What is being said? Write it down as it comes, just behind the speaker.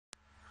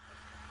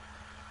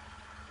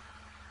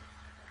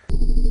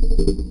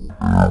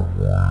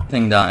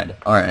Thing died.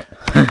 Alright.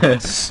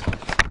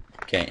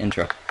 Okay,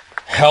 intro.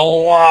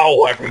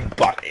 Hello,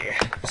 everybody.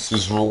 This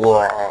is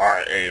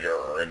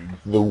Ryder and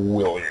the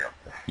William.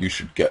 You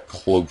should get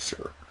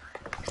closer.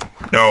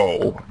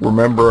 No,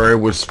 remember I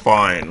was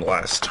fine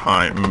last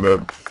time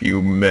a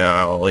few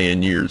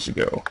million years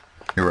ago.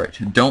 You're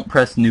right. Don't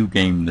press new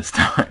game this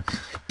time.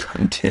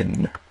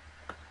 Continue.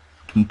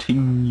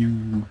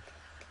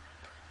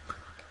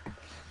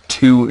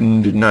 Two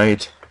in the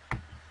night.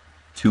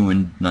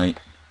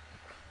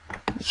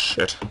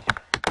 Shit.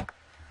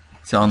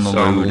 It's on the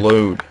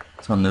load.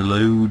 It's on the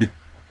load.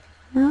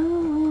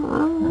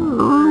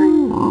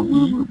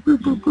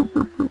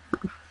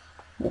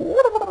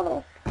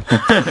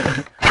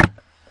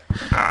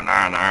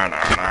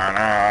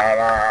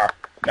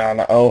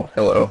 Oh,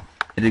 hello.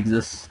 It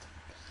exists.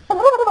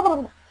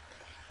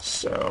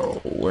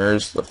 So,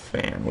 where's the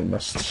fan? We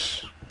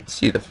must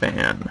see the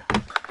fan.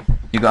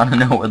 You gotta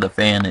know where the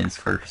fan is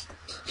first.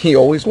 He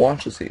always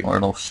watches you. Or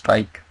it'll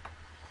strike.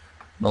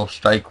 It'll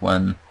strike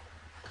when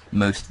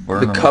most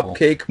vulnerable. The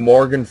Cupcake,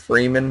 Morgan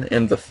Freeman,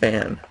 and the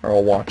fan are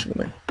all watching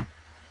me.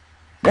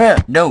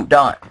 Yeah, no,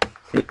 dot.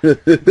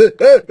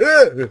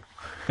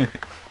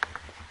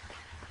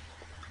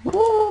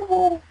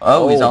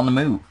 Oh, he's on the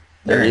move.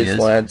 There he is.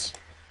 Lads.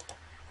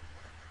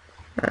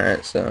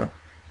 Alright, so...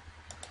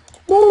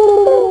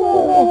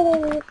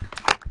 I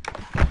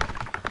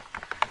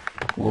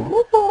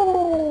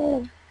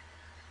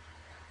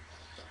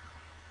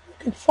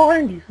can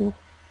find you.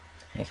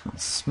 I can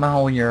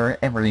smell your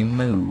every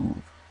move.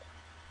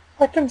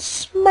 I can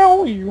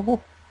smell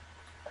you.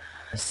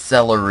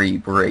 Celery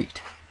brate.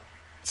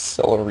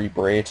 Celery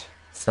brate.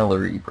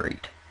 Celery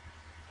brate.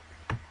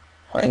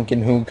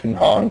 Hankin' hoonkin'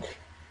 honk.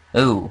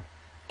 Ooh,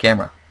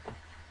 camera.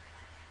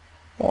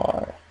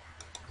 Why?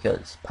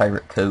 Because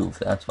Pirate Cove,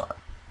 that's why.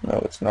 No,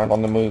 it's not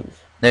on the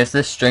move. There's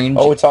this strange...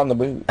 Oh, it's on the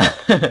move.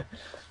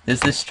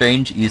 There's this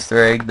strange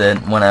Easter egg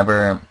that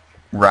whenever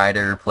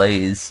Ryder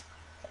plays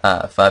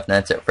Five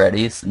Nights at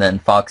Freddy's, then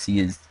Foxy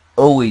is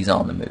always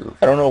on the move.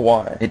 I don't know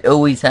why. It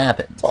always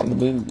happens. It's on the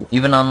move.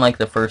 Even on, like,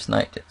 the first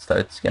night, it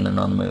starts getting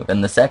on the move.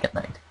 And the second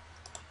night,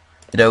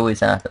 it always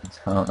happens.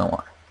 I don't know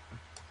why.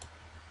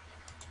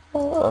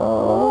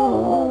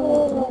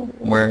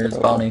 Where is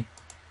Bonnie?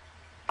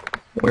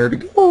 Where to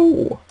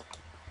go?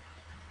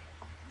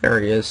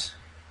 There he is.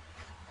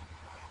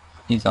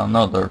 He's on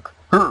the lurk.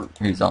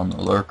 He's on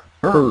the lurk.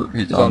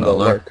 He's on the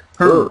lurk.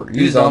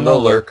 He's on the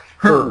lurk.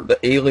 The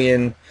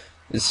alien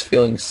is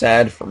feeling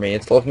sad for me.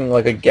 It's looking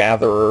like a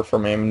gatherer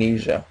from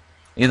Amnesia.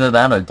 Either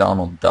that or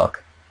Donald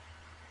Duck.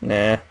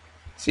 Nah.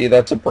 See,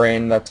 that's a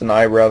brain, that's an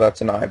eyebrow,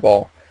 that's an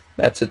eyeball.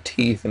 That's a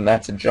teeth, and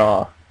that's a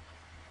jaw.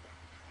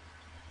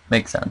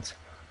 Makes sense.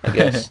 I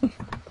guess.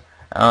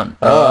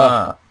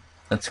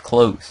 That's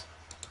close.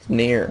 It's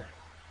near.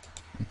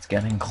 It's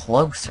getting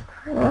closer.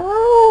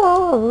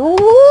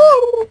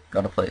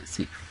 Gotta play it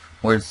safe.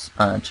 Where's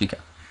Chica?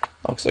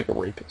 Looks like a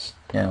rapist.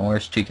 Yeah,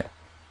 where's Chica?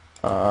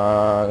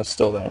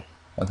 Still there.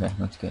 Okay,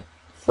 that's good.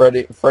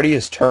 Freddy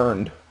has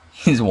turned.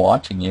 He's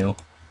watching you.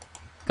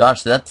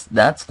 Gosh, that's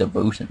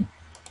devotion.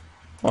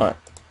 What?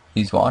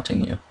 He's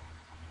watching you.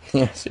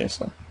 Yeah,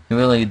 seriously. He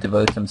really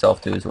devotes himself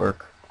to his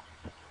work.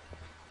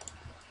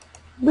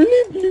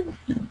 You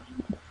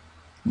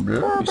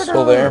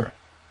still there?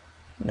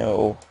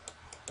 No.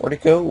 Where'd he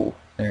go?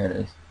 There it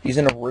is. He's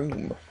in a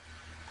room.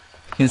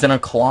 He's in a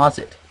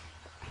closet.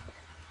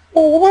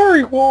 Oh, there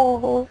you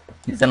are.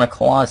 He's in a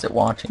closet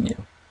watching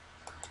you.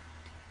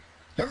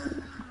 The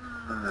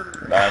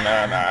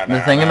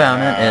thing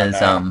about it is,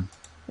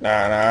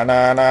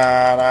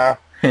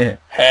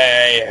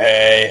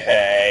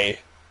 Hey.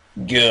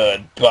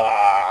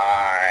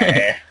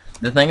 Goodbye.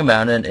 The thing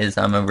about it is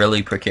I'm a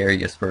really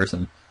precarious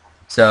person.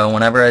 So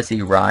whenever I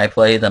see Rye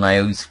play, then I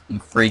always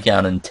freak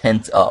out and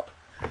tense up.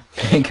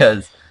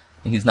 Because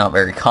he's not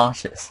very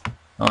cautious.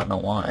 I don't know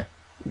why.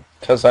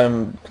 Because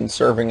I'm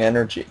conserving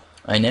energy.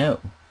 I know.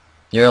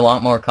 You're a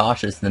lot more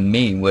cautious than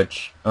me,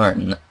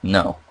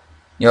 no.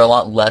 You're a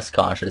lot less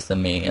cautious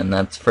than me, and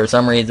that's, for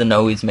some reason,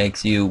 always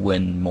makes you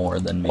win more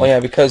than me. Well,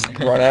 yeah, because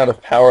you run out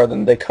of power,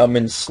 then they come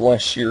and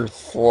slash your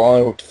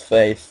throat.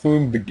 They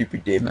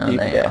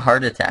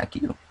heart attack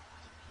you.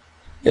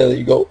 Yeah,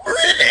 you go...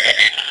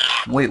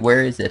 Wait,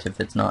 where is it if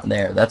it's not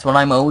there? That's what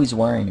I'm always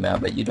worrying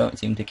about, but you don't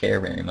seem to care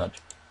very much.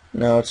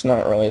 No, it's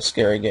not really a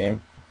scary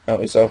game. Oh,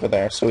 he's over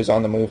there, so he's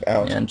on the move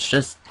out. Yeah, it's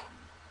just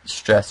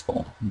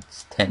stressful.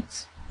 It's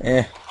tense.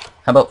 Eh.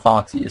 How about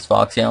Foxy? Is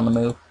Foxy on the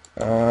move?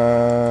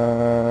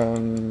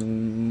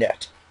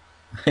 Net.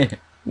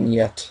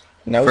 Yet.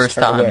 Now First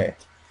he's turned time. away.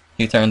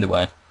 He turned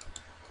away.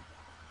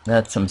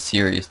 That's some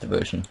serious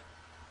devotion.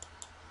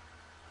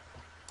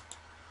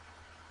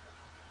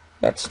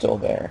 That's still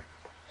there.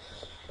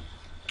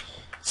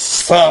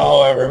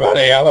 So,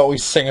 everybody, how about we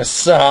sing a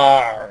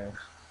song?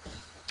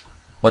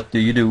 What do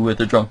you do with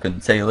a drunken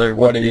sailor?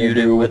 What do you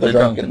do with a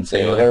drunken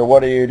sailor?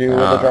 What do you do with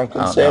a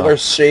drunken sailor?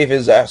 Shave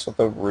his ass with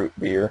a root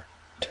beer.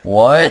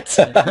 What?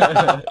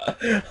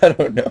 I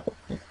don't know.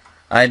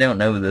 I don't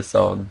know this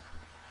song.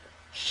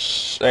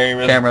 Shave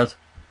his... Cameras.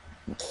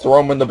 Throw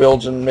him in the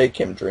bilge and make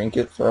him drink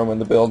it. Throw him in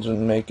the bilge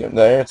and make him...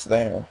 There, it's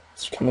there.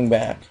 It's coming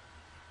back.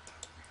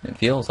 It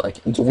feels like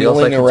it. It's Feels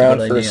wheeling like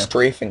around it's a for good a idea.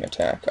 strafing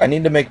attack. I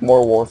need to make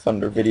more War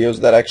Thunder videos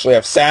that actually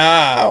have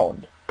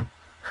sound.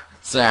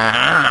 It's there.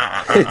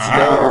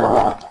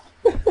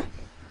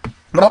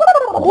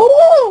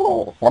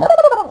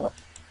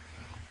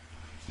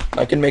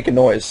 I can make a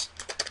noise.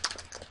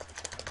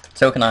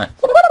 So can I.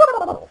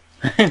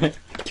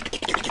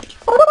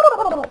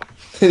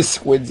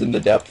 Squid's in the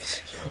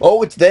depths.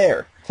 Oh, it's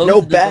there. Close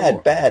No, the bad,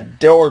 door. bad.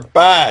 Door,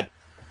 bad.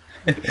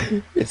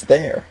 It's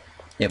there.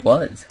 It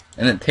was.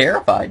 And it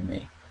terrified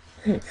me.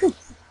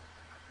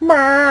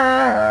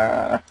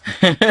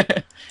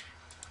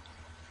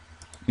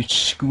 It's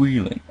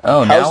squealing.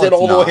 Oh, now How's it it's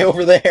all not. the way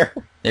over there?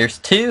 There's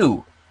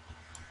two.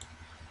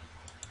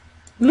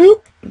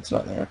 Bloop. It's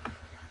not there.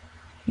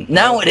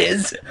 Now it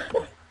is.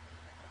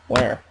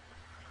 Where?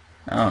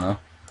 I don't know.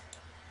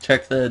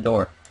 Check the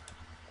door.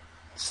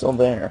 It's still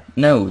there.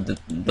 No,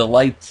 the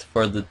lights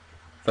for the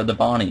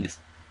Bonnies.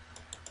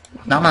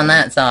 Not on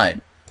that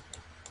side.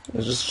 I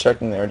was just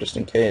checking there just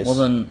in case. Well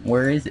then,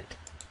 where is it?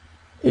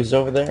 It was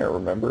over there,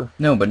 remember?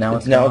 No, but now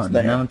it's Now gone. it's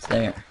there. Now it's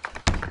there.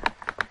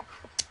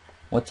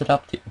 What's it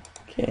up to?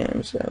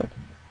 Cam sound.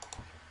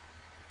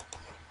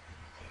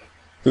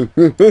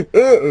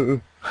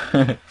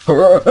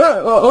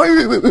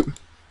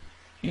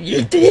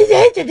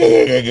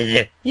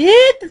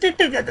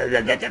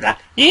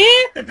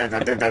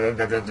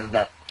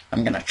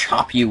 I'm gonna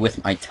chop you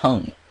with my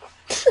tongue.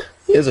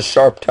 He has a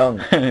sharp tongue.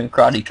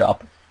 Karate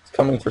chop. It's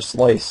coming for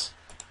slice.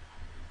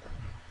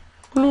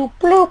 Bloop,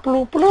 bloop,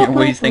 bloop, bloop, You're bloop,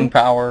 wasting bloop.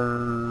 power.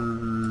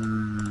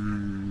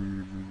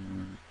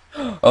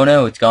 Oh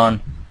no, it's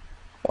gone.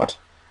 What?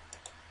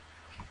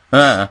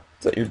 Huh.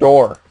 Is that your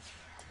door?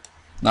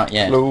 Not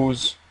yet.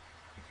 Close.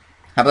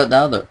 How about the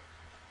other?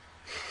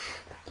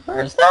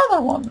 Where's the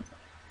other one?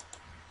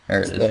 There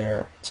it It's is.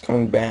 there. It's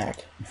coming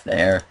back. It's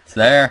there. It's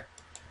there.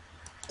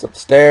 It's up the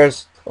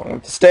stairs. It's going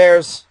up the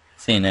stairs.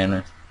 See you,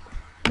 Nanners.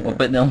 We'll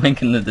put the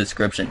link in the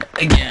description.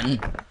 Again.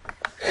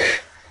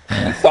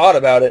 He thought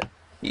about it.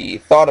 He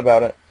thought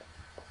about it.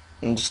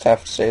 And just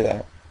have to say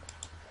that.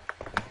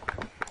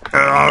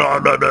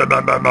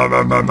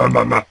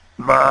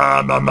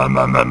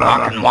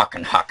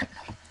 Hawking.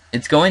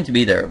 It's going to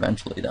be there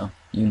eventually, though.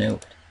 You know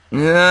it.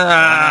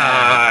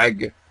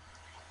 Ag.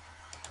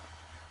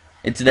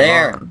 It's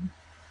there.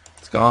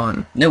 It's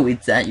gone. No,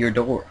 it's at your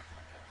door.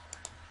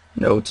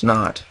 No, it's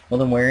not. Well,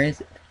 then where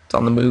is it? It's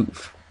on the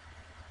move.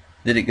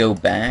 Did it go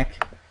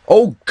back?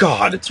 Oh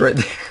God, it's right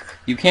there.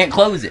 You can't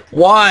close it.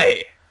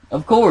 Why?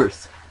 Of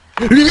course.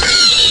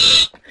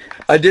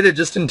 I did it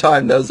just in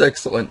time. That was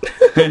excellent.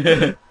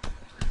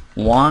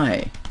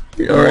 Why?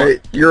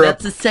 Alright, you're up.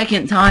 That's the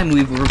second time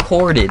we've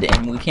recorded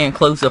and we can't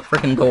close the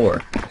frickin'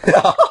 door.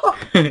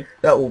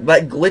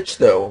 that glitch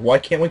though. Why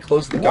can't we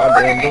close the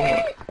goddamn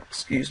door?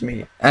 Excuse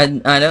me. I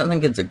don't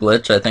think it's a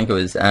glitch. I think it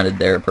was added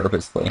there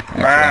purposely.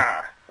 Actually.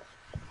 Ah.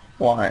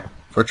 Why?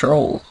 For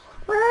trolls.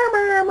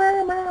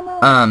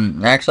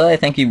 Actually, I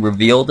think he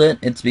revealed it.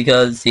 It's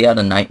because he had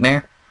a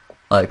nightmare.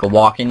 Like a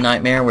walking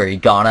nightmare where he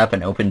got up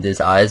and opened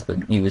his eyes,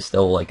 but he was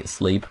still, like,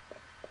 asleep.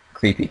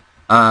 Creepy.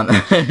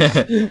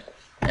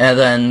 And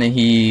then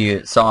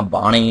he saw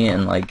Bonnie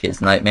in, like,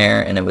 his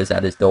nightmare, and it was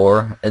at his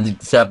door.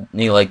 Except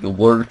he, like,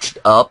 lurched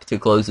up to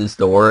close his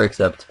door,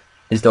 except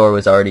his door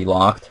was already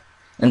locked.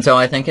 And so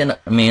I think it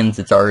means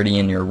it's already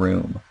in your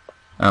room.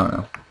 I don't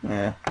know.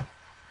 Yeah.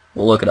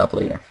 We'll look it up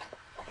later.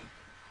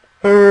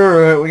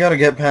 Alright, we gotta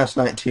get past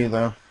night 2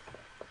 though.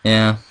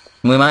 Yeah.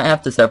 We might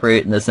have to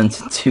separate this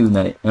into two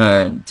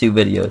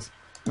videos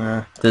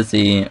Yeah. to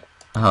see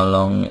how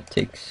long it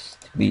takes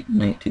to beat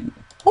night 2.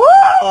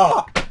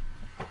 Ah!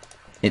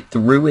 It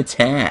threw its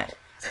hat.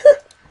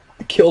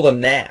 I killed a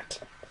gnat.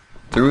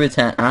 Threw its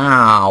hat.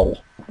 Ow!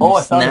 Oh, You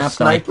I found a snapped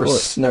my sniper foot.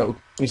 snow.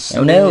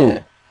 Oh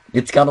no!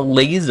 It's got a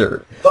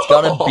laser. It's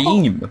got a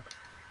beam.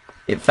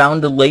 It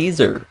found a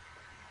laser.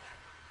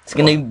 It's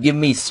gonna give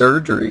me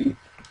surgery.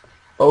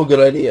 Oh, good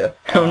idea.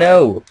 Oh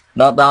no!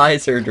 Not the eye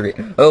surgery.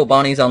 Oh,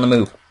 Bonnie's on the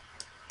move.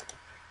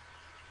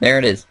 There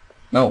it is.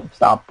 No,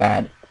 stop,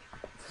 bad.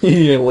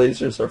 Yeah,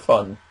 lasers are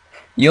fun.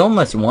 You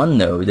almost won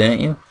though, didn't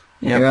you?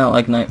 Yep. You're at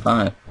like night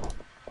 5.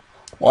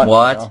 What?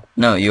 What?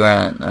 No, you were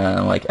at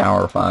like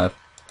hour 5.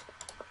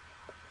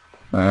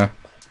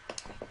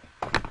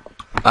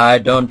 I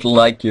don't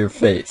like your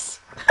face.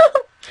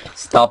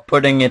 Stop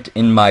putting it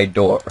in my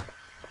door.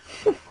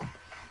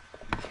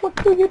 What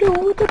do you do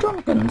with the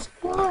drunkens?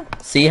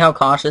 See how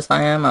cautious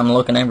I am? I'm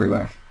looking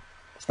everywhere.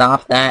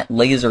 Stop that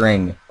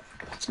lasering.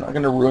 It's not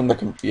gonna ruin the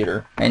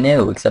computer. I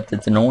know, except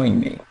it's annoying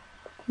me.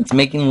 It's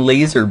making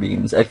laser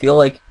beams. I feel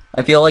like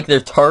they're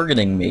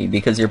targeting me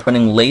because you're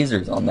putting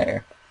lasers on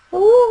there.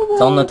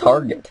 It's on the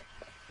target.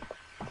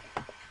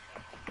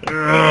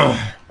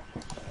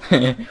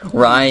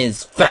 Rye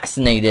is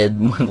fascinated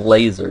with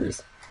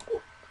lasers.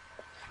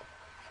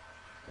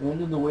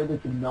 And in the way they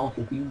can melt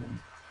a human.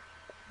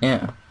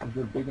 Yeah. If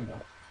they're big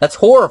enough. That's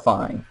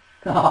horrifying.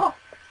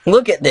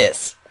 Look at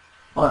this.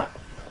 What?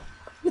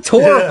 It's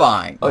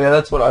horrifying. Oh yeah,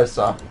 that's what I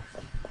saw.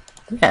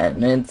 Yeah,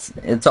 and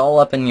it's all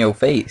up in your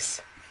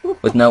face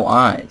with no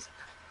eyes.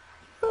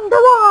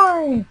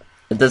 Goodbye.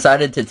 It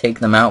decided to take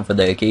them out for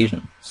the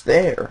occasion. It's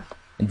there.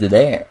 It's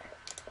there.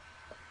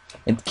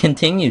 It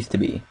continues to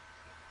be.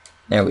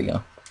 There we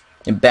go.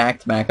 It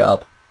backed back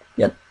up.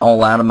 Get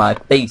all out of my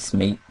face,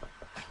 mate.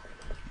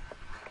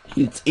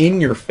 It's in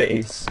your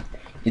face.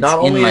 It's Not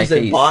in only my is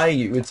it face. by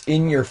you, it's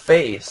in your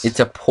face. It's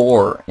a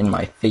pore in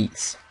my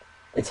face.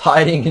 It's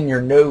hiding in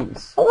your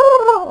nose.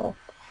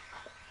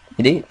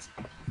 It is.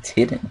 It's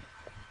hidden.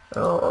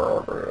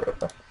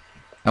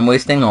 I'm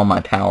wasting all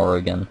my power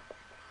again.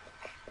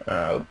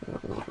 I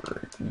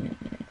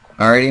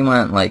already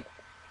went like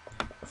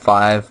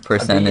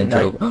 5%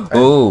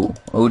 over.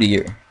 Oh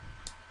dear.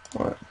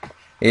 What?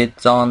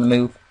 It's on the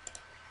move.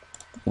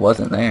 It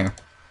wasn't there.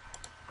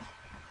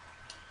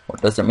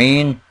 What does it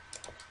mean?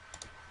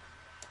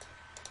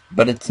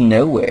 But it's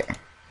nowhere.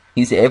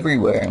 He's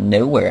everywhere and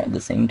nowhere at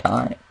the same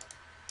time.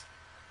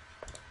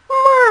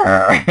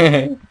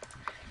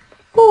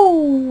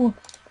 Ooh.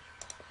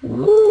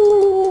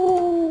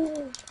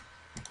 Ooh.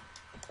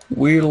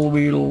 Weedle,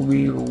 weedle,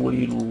 weedle,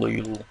 weedle,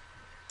 weedle.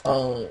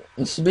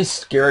 This would be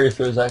scary if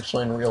it was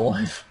actually in real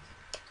life.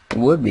 It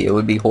would be. It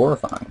would be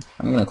horrifying.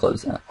 I'm gonna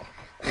close that.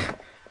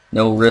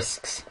 No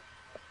risks.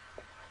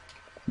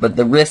 But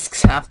the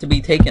risks have to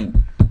be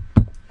taken.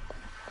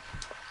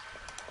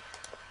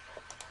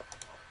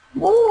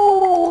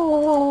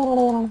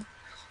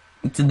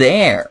 It's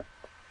there.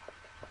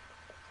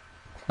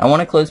 I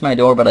want to close my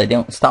door, but I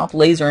don't. Stop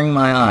lasering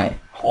my eye.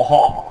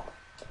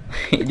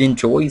 It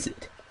enjoys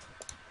it.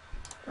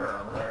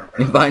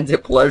 It finds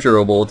it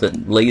pleasurable to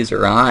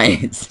laser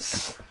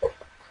eyes.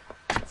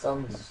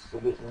 Sounds a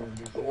bit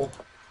unusual.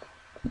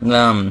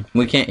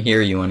 We can't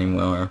hear you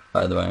anymore,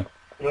 by the way.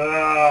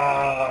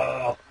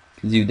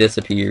 Because you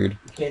disappeared.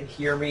 You can't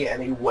hear me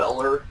any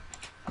weller.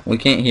 We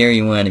can't hear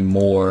you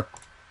anymore.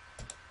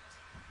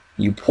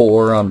 You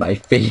pour on my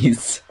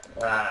face.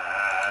 I'm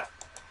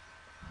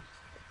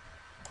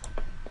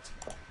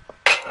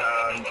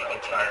so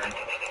tired.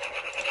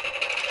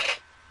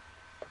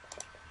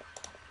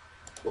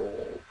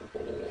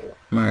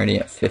 I'm already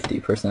at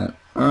 50%.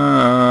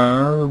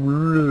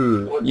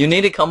 You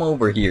need to come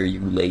over here,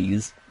 you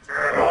laze.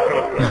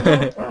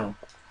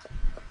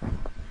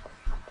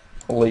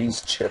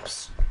 Lay's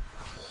chips.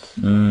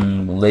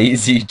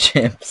 Lazy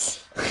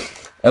chips.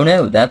 Oh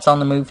no, that's on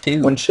the move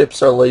too. When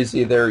chips are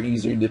lazy, they're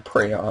easy to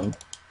prey on.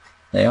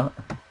 They are.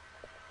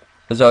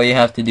 Because all you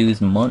have to do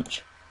is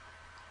munch.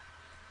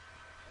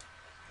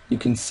 You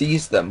can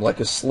seize them like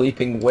a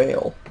sleeping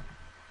whale.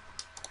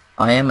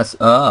 I am a...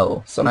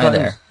 Oh, Sometimes, hi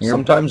there.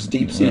 sometimes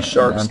deep-sea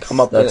sharks come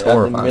up in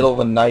the middle of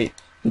the night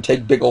and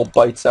take big old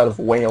bites out of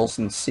whales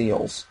and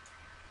seals.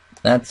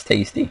 That's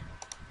tasty.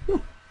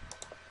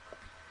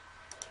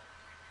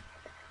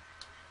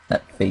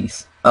 That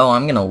face. Oh,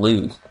 I'm gonna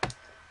lose.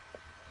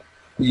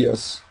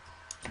 Yes.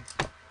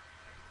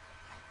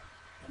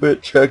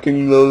 Quit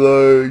checking the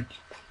light.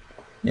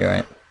 You're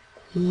right.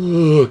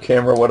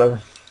 Camera,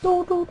 whatever.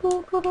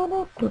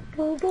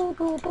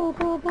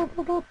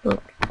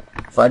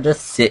 If I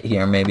just sit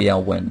here, maybe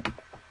I'll win.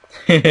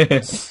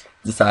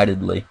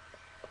 Decidedly.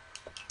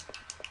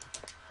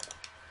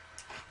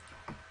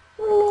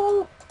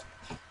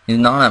 He's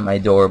not at my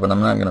door, but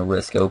I'm not gonna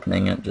risk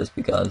opening it just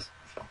because.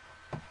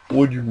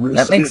 Would you risk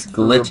that makes it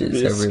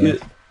glitches everywhere.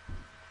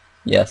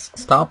 Yes.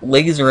 Stop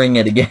lasering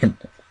it again.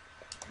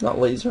 Not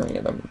lasering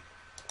it. I'm...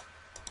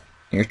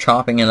 You're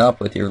chopping it up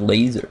with your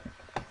laser.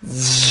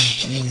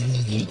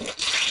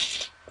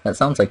 That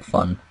sounds like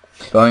fun.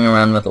 Going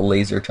around with a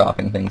laser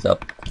chopping things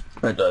up.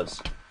 It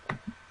does.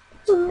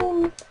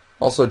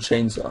 Also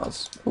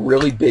chainsaws. A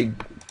really big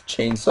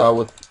chainsaw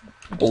with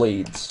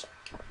blades.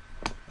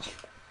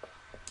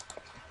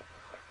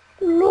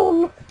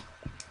 I'm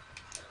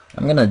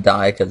gonna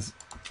die because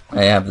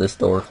I have this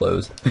door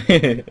closed.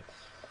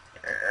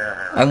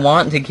 I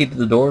want to keep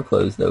the door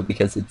closed though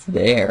because it's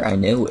there. I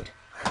know it.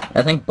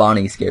 I think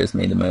Bonnie scares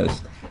me the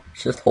most.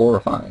 It's just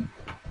horrifying.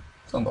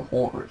 It's on the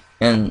horror.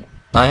 And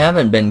I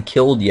haven't been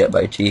killed yet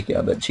by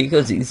Chica, but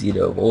Chica's easy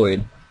to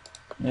avoid.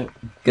 Yep.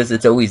 Because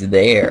it's always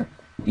there.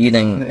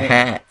 Eating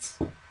hats.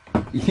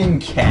 Eating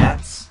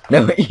cats?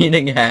 No,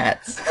 eating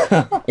hats.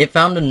 It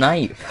found a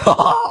knife.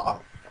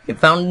 It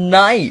found a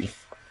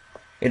knife.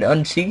 It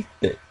unsheathed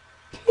it.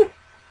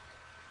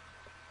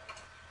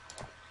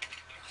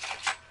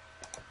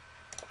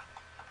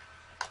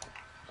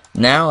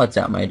 Now it's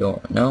at my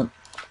door. Nope.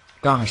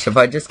 Gosh, if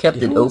I just kept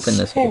it open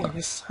this whole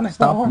time.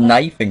 Stop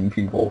knifing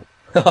people.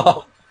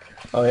 Oh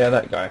yeah,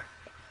 that guy.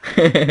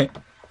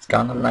 He's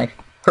got a knife.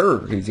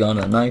 Her, he's got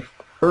a knife.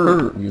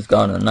 Her, he's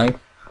got a knife.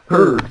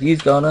 Her,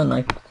 he's got a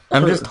knife.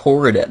 I'm just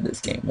horrid at this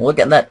game. Look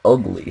at that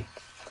ugly.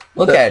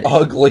 Look at it.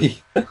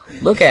 Ugly.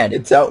 Look at it.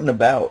 It's out and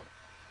about.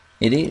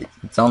 It is.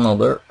 It's on the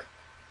lurk.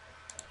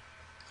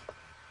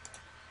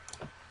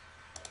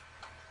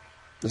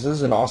 This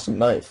is an awesome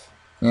knife.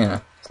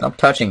 Yeah. Stop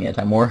touching it.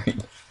 I'm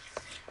worried.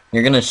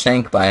 You're gonna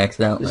shank by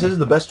accident. This is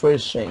the best way to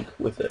shank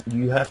with it.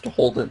 You have to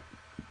hold it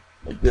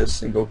like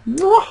this and go,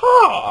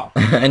 "Waha!"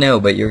 I know,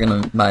 but you're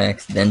gonna by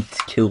accident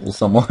kill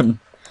someone.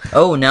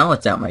 Oh, now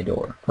it's at my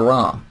door.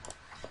 Hurrah!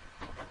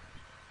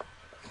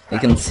 I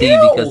can see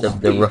because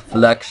of the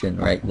reflection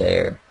right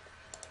there.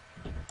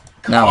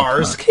 Now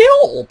Cars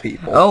kill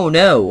people. Oh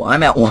no,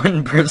 I'm at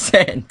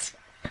 1%.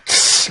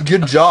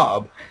 Good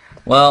job.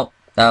 Well,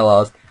 I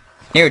lost.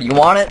 Here, do you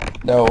want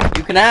it? No.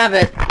 You can have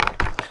it.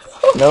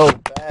 No,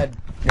 bad.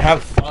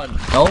 Have fun.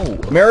 Oh.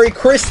 Merry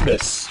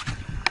Christmas.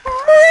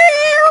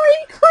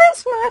 Merry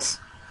Christmas.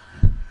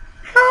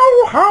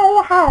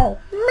 How, how.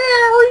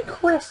 Merry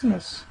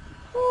Christmas.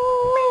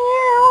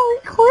 Merry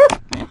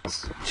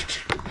Christmas.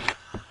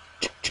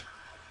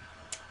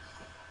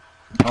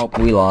 Oh,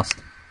 we lost.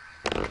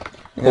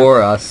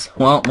 Or us.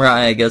 Well,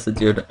 right, I guess it's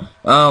your turn.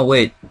 Oh,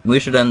 wait. We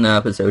should end the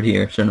episode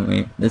here, shouldn't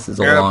we? This is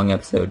a long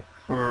episode.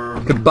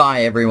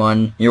 Goodbye,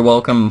 everyone. You're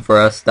welcome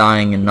for us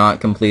dying and not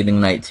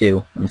completing night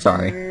 2. I'm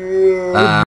sorry.